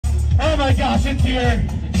my gosh, it's here.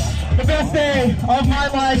 The best day of my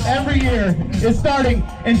life every year is starting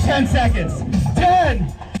in 10 seconds.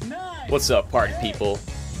 10, 9. What's up, party people?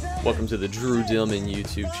 Welcome to the Drew Dillman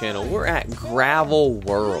YouTube channel. We're at Gravel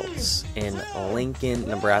Worlds in Lincoln,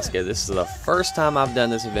 Nebraska. This is the first time I've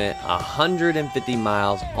done this event. 150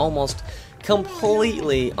 miles, almost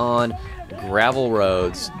completely on gravel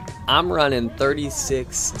roads. I'm running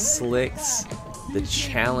 36 slicks, the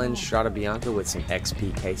Challenge Strada Bianca with some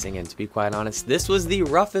XP casing, and to be quite honest, this was the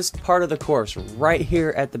roughest part of the course right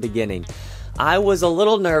here at the beginning. I was a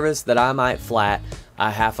little nervous that I might flat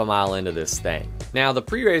a half a mile into this thing. Now, the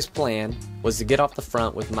pre-race plan was to get off the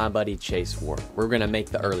front with my buddy Chase Ward. We're gonna make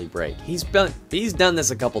the early break. He's done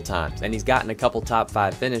this a couple times, and he's gotten a couple top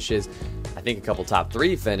 5 finishes, I think a couple top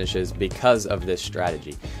 3 finishes because of this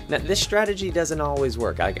strategy. Now, this strategy doesn't always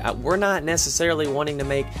work. We're not necessarily wanting to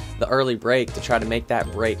make the early break to try to make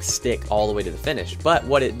that break stick all the way to the finish, but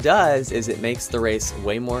what it does is it makes the race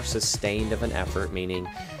way more sustained of an effort, meaning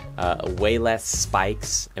way less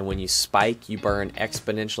spikes, and when you spike you burn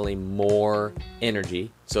exponentially more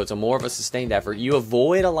energy, so it's a more of a sustained effort. You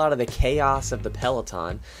avoid a lot of the chaos of the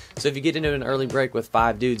peloton, so if you get into an early break with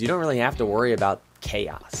 5 dudes, you don't really have to worry about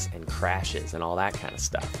chaos and crashes and all that kind of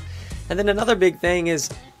stuff. And then another big thing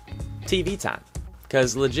is TV time,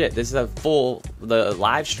 because legit, this is the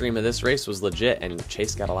live stream of this race was legit, and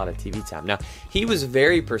Chase got a lot of TV time. Now, he was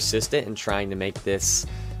very persistent in trying to make this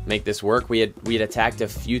work. We had attacked a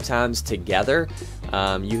few times together.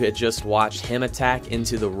 You had just watched him attack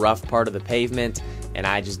into the rough part of the pavement, and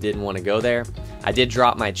I just didn't want to go there. I did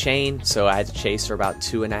drop my chain, so I had to chase for about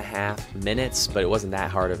 2.5 minutes, but it wasn't that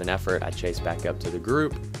hard of an effort. I chased back up to the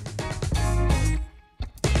group.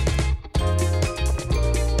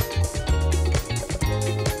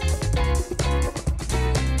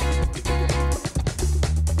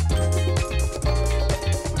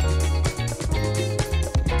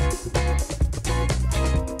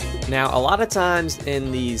 Now, a lot of times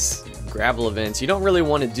in these gravel events, you don't really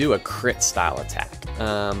want to do a crit style attack.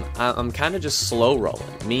 I'm kind of just slow rolling.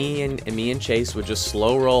 Me and Chase would just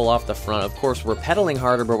slow roll off the front. Of course, we're pedaling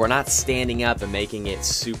harder, but we're not standing up and making it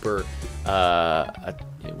super,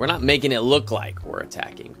 we're not making it look like we're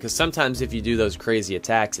attacking. Because sometimes if you do those crazy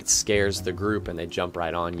attacks, it scares the group and they jump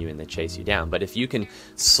right on you and they chase you down. But if you can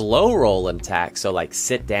slow roll an attack, so like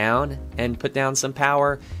sit down and put down some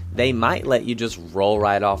power, they might let you just roll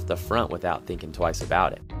right off the front without thinking twice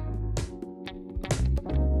about it.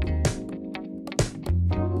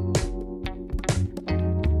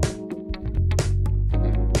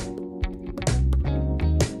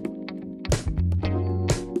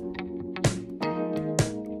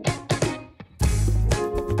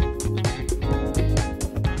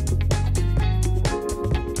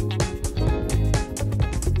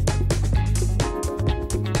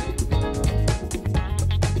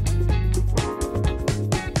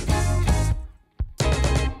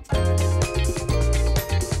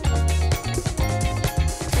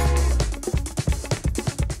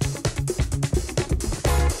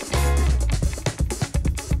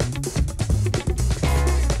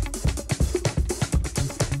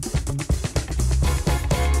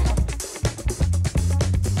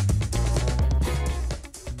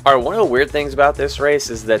 Alright, one of the weird things about this race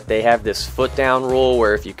is that they have this foot down rule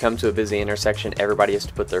where if you come to a busy intersection, everybody has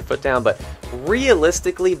to put their foot down, but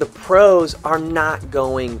realistically, the pros are not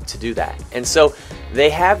going to do that. And so they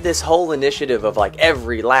have this whole initiative of like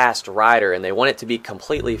every last rider, and they want it to be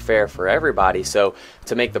completely fair for everybody, so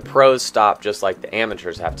to make the pros stop just like the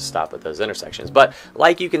amateurs have to stop at those intersections. But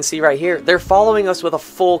like you can see right here, they're following us with a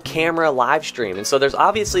full camera live stream, and so there's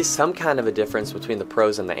obviously some kind of a difference between the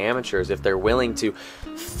pros and the amateurs if they're willing to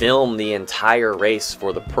film the entire race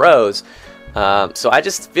for the pros. So I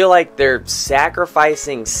just feel like they're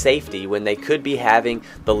sacrificing safety when they could be having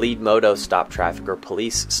the lead moto stop traffic or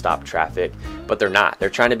police stop traffic, but they're not. They're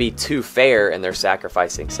trying to be too fair and they're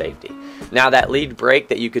sacrificing safety. Now, that lead break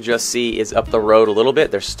that you could just see is up the road a little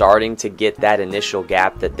bit. They're starting to get that initial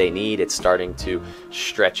gap that they need. It's starting to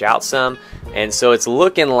stretch out some, and so it's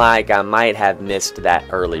looking like I might have missed that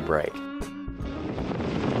early break.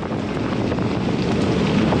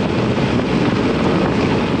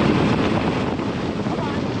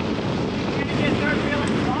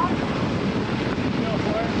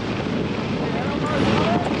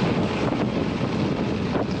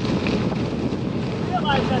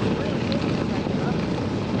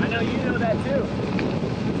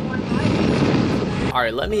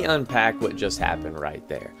 Alright, let me unpack what just happened right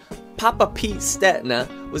there. Papa Pete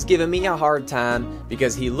Stetna was giving me a hard time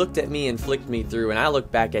because he looked at me and flicked me through, and I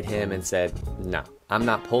looked back at him and said, no, I'm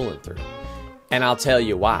not pulling through. And I'll tell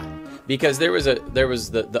you why. because there was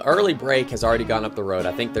the early break has already gone up the road.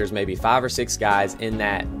 I think there's maybe 5 or 6 guys in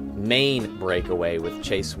that main breakaway with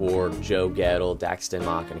Chase Ward, Joe Gettle, Daxton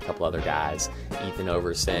Mock, and a couple other guys, Ethan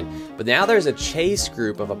Overson. But now there's a chase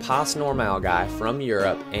group of a Pass Normal guy from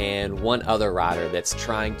Europe and one other rider that's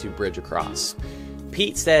trying to bridge across.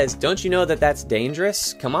 Pete says, "Don't you know that that's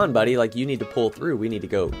dangerous? Come on, buddy, like you need to pull through. We need to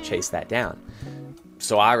go chase that down."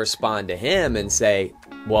 So I respond to him and say,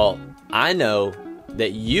 "Well, I know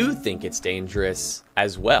that you think it's dangerous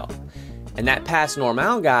as well." And that Pass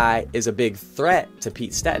Normal guy is a big threat to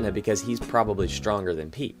Pete Stetina because he's probably stronger than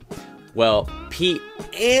Pete. Well, Pete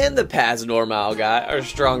and the Pass Normal guy are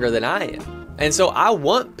stronger than I am. And so I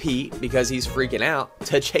want Pete, because he's freaking out,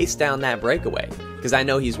 to chase down that breakaway because I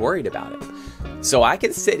know he's worried about it. So I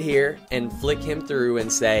can sit here and flick him through and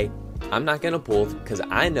say, "I'm not going to pull because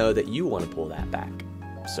I know that you want to pull that back.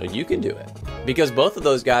 So you can do it." Because both of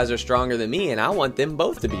those guys are stronger than me, and I want them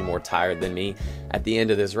both to be more tired than me at the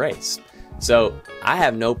end of this race. So I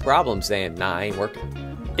have no problem saying, "Nah, I ain't working."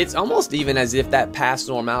 It's almost even as if that Pass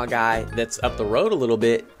Normal guy that's up the road a little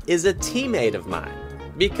bit is a teammate of mine,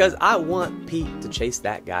 because I want Pete to chase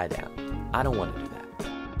that guy down. I don't want to do that.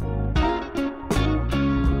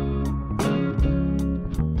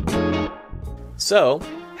 So,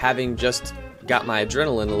 having just got my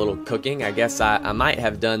adrenaline a little cooking, I guess I might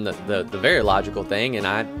have done the very logical thing, and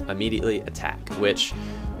I immediately attack, which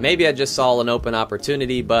maybe I just saw an open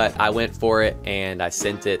opportunity, but I went for it and I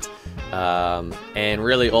sent it. And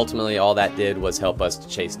really, ultimately, all that did was help us to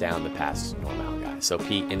chase down the Pass Normal guy. So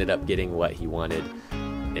Pete ended up getting what he wanted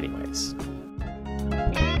anyways.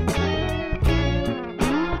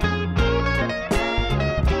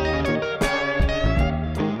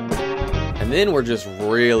 And then we're just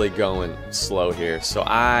really going slow here. So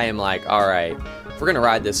I am like, all right, if we're going to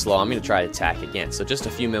ride this slow, I'm going to try to attack again. So just a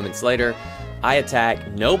few moments later, I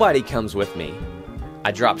attack. Nobody comes with me.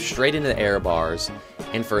 I drop straight into the air bars.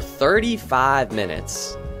 And for 35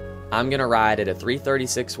 minutes, I'm going to ride at a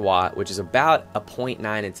 336 watt, which is about a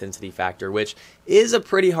 0.9 intensity factor, which is a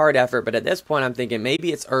pretty hard effort. But at this point, I'm thinking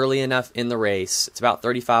maybe it's early enough in the race. It's about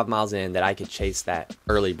 35 miles in that I could chase that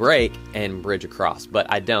early break and bridge across. But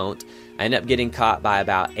I don't. I end up getting caught by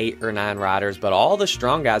about 8 or 9 riders. But all the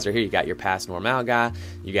strong guys are here. You got your Pass Normal guy.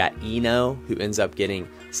 You got Eno, who ends up getting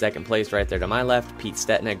second place right there to my left. Pete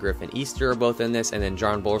Stetina, Griffin Easter are both in this. And then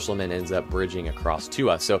John Borselman ends up bridging across to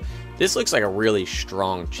us. So this looks like a really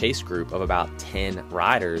strong chase group of about 10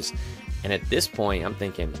 riders. And at this point, I'm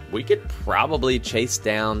thinking we could probably chase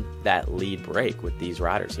down that lead break with these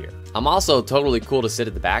riders here. I'm also totally cool to sit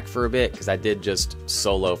at the back for a bit because I did just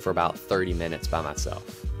solo for about 30 minutes by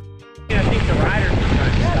myself. I think the riders are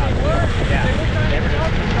trying to stop.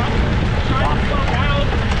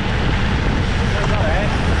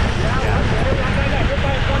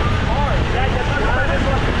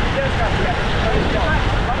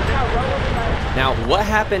 Now, what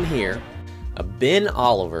happened here? Ben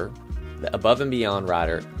Oliver, the Above and Beyond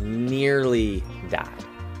rider, nearly died.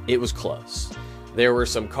 It was close. There were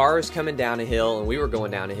some cars coming down a hill, and we were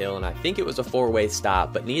going down a hill, and I think it was a 4-way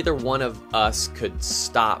stop, but neither one of us could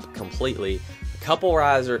stop completely. A couple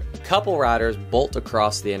riders bolt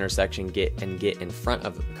across the intersection, get in front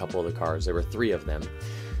of a couple of the cars. There were 3 of them.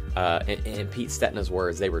 In Pete Stetina's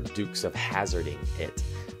words, they were Dukes of Hazzarding it,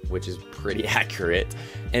 which is pretty accurate.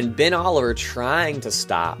 And Ben Oliver, trying to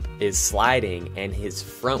stop, is sliding, and his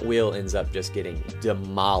front wheel ends up just getting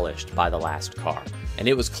demolished by the last car. And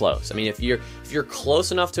it was close. I mean, if you're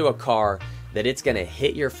close enough to a car that it's going to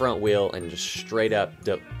hit your front wheel and just straight up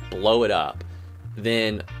blow it up,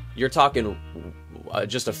 then you're talking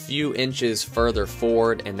just a few inches further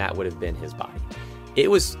forward, and that would have been his body. It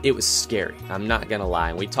was scary. I'm not going to lie.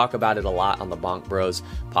 And we talk about it a lot on the Bonk Bros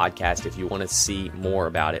podcast if you want to see more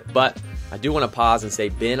about it. But I do want to pause and say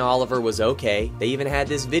Ben Oliver was okay. They even had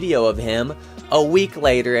this video of him a week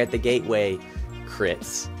later at the Gateway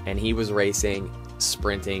Crits. And he was racing,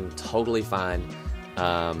 sprinting, totally fine.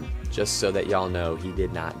 Just so that y'all know, he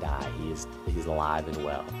did not die. He's alive and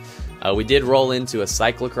well. We did roll into a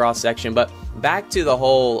cyclocross section, but back to the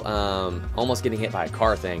whole almost getting hit by a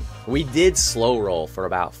car thing. We did slow roll for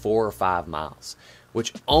about 4 or 5 miles,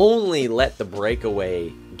 which only let the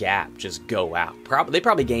breakaway gap just go out. They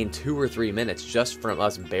probably gained 2 or 3 minutes just from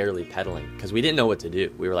us barely pedaling because we didn't know what to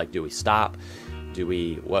do. We were like, do we stop? Do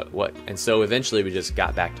we what? And so eventually we just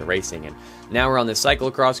got back to racing, and now we're on this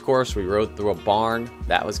cyclocross course. We rode through a barn.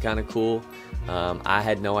 That was kind of cool. I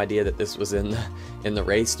had no idea that this was in the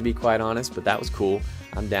race, to be quite honest, but that was cool.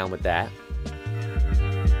 I'm down with that.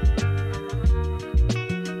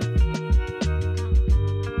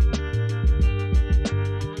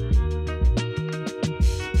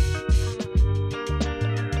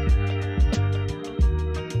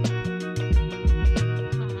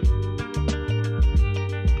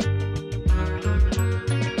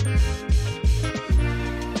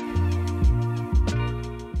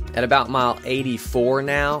 At about mile 84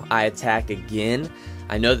 now, I attack again.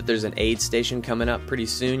 I know that there's an aid station coming up pretty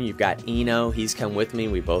soon. You've got Eno, he's come with me.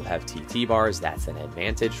 We both have TT bars, that's an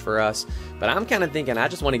advantage for us. But I'm kind of thinking I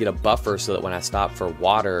just want to get a buffer so that when I stop for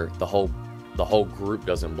water, the whole group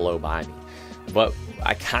doesn't blow by me. But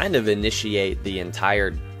I kind of initiate the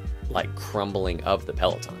entire like crumbling of the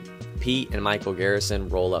peloton. Pete and Michael Garrison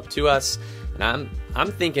roll up to us, and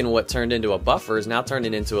I'm thinking what turned into a buffer is now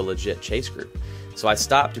turning into a legit chase group. So I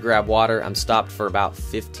stopped to grab water. I'm stopped for about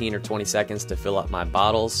 15 or 20 seconds to fill up my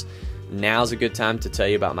bottles. Now's a good time to tell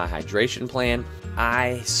you about my hydration plan.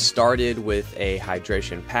 I started with a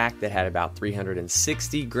hydration pack that had about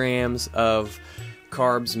 360 grams of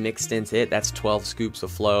carbs mixed into it. That's 12 scoops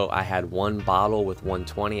of Flow. I had one bottle with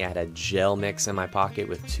 120. I had a gel mix in my pocket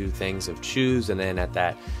with 2 things of Chews, and then at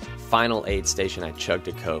that final aid station I chugged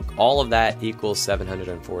a Coke. All of that equals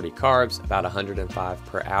 740 carbs, about 105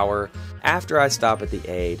 per hour. After I stop at the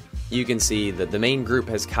aid, you can see that the main group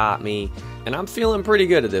has caught me, and I'm feeling pretty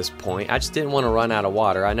good at this point. I just didn't want to run out of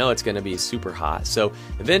water. I know it's going to be super hot. So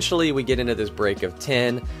eventually we get into this break of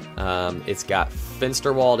 10. It's got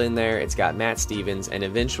Finsterwald in there, it's got Matt Stevens, and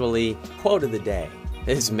eventually, quote of the day.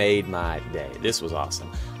 This made my day. This was awesome.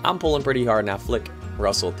 I'm pulling pretty hard, and I flick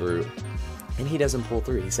Russell through, and he doesn't pull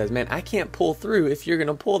through. He says, man, I can't pull through if you're going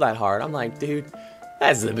to pull that hard. I'm like, dude,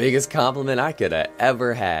 that's the biggest compliment I could have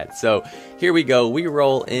ever had. So here we go. We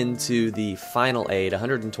roll into the final aid,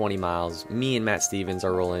 120 miles. Me and Matt Stevens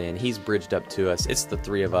are rolling in. He's bridged up to us. It's the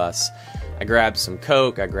 3 of us. I grab some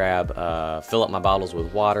Coke. I grab, fill up my bottles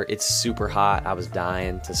with water. It's super hot. I was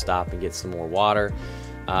dying to stop and get some more water.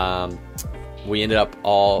 We ended up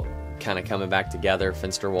all kind of coming back together.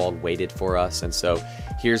 Finsterwald waited for us, and so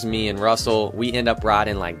here's me and Russell. We end up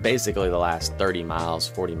riding like basically the last 30 miles,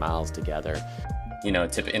 40 miles together. You know,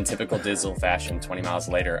 in typical Dizzle fashion, 20 miles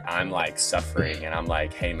later, I'm like suffering, and I'm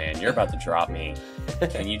like, hey man, you're about to drop me.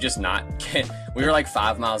 Can you just not, we were like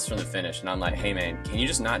 5 miles from the finish, and I'm like, hey man, can you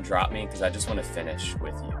just not drop me? Because I just want to finish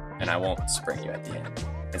with you, and I won't sprint you at the end.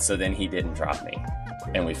 And so then he didn't drop me,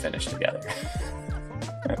 and we finished together.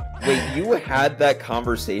 Wait, you had that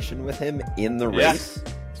conversation with him in the race?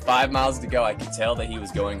 Yeah. 5 miles to go. I could tell that he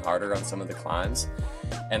was going harder on some of the climbs.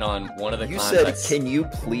 And on one of the climbs, you said, can you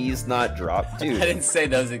please not drop? Dude. I didn't say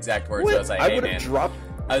those exact words. What? I was like, hey, man. Dropped...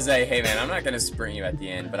 I was like, hey, man, I'm not going to sprint you at the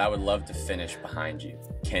end, but I would love to finish behind you.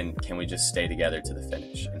 Can we just stay together to the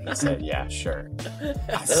finish? And he said, yeah, sure.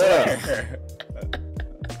 I swear.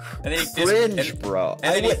 And then he cringe, bro.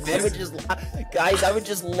 I would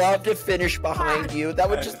just love to finish behind you. That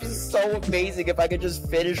would just be so amazing if I could just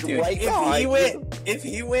finish right behind you. If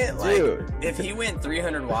he went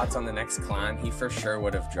 300 watts on the next climb, he for sure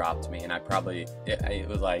would have dropped me, and it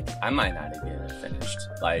was like I might not have even finished.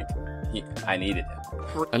 Like I needed him.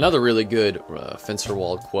 Another really good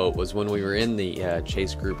Finsterwald quote was when we were in the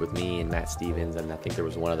chase group with me and Matt Stevens, and I think there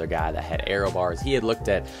was one other guy that had aero bars. He had looked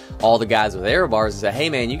at all the guys with aero bars and said, hey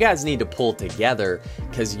man, you guys need to pull together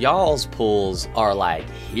because y'all's pulls are like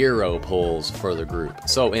hero pulls for the group.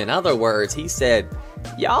 So in other words, he said,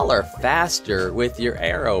 y'all are faster with your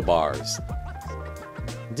aero bars.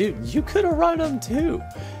 Dude, you could have run them too.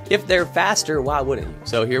 If they're faster, why wouldn't you?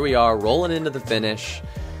 So here we are rolling into the finish.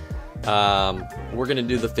 We're gonna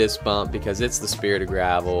do the fist bump because it's the spirit of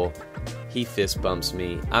gravel. He fist bumps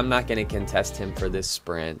me. I'm not gonna contest him for this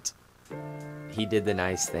sprint. He did the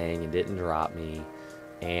nice thing and didn't drop me.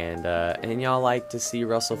 And y'all like to see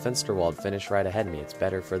Russell Finsterwald finish right ahead of me. It's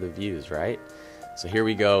better for the views, right? So here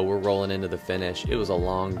we go. We're rolling into the finish. It was a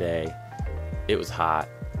long day. It was hot.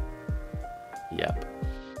 Yep.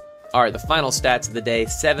 All right, the final stats of the day.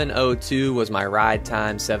 7:02 was my ride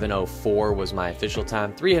time. 7:04 was my official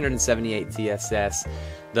time. 378 TSS.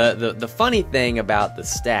 The funny thing about the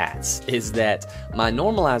stats is that my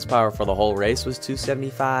normalized power for the whole race was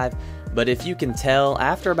 275, but if you can tell,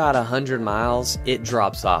 after about 100 miles, it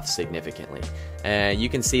drops off significantly. You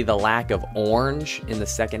can see the lack of orange in the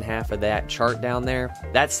second half of that chart down there.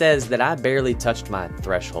 That says that I barely touched my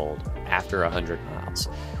threshold after 100 miles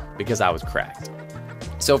because I was cracked.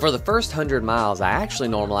 So for the first 100 miles, I actually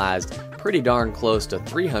normalized pretty darn close to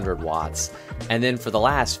 300 watts. And then for the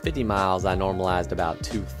last 50 miles, I normalized about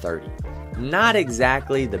 230. Not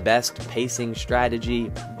exactly the best pacing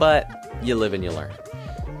strategy, but you live and you learn.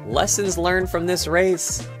 Lessons learned from this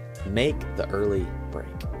race: make the early break.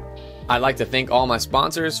 I'd like to thank all my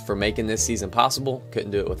sponsors for making this season possible.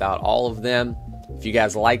 Couldn't do it without all of them. If you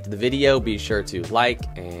guys liked the video, be sure to like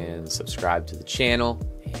and subscribe to the channel.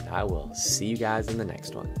 And I will see you guys in the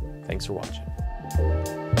next one. Thanks for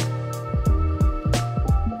watching.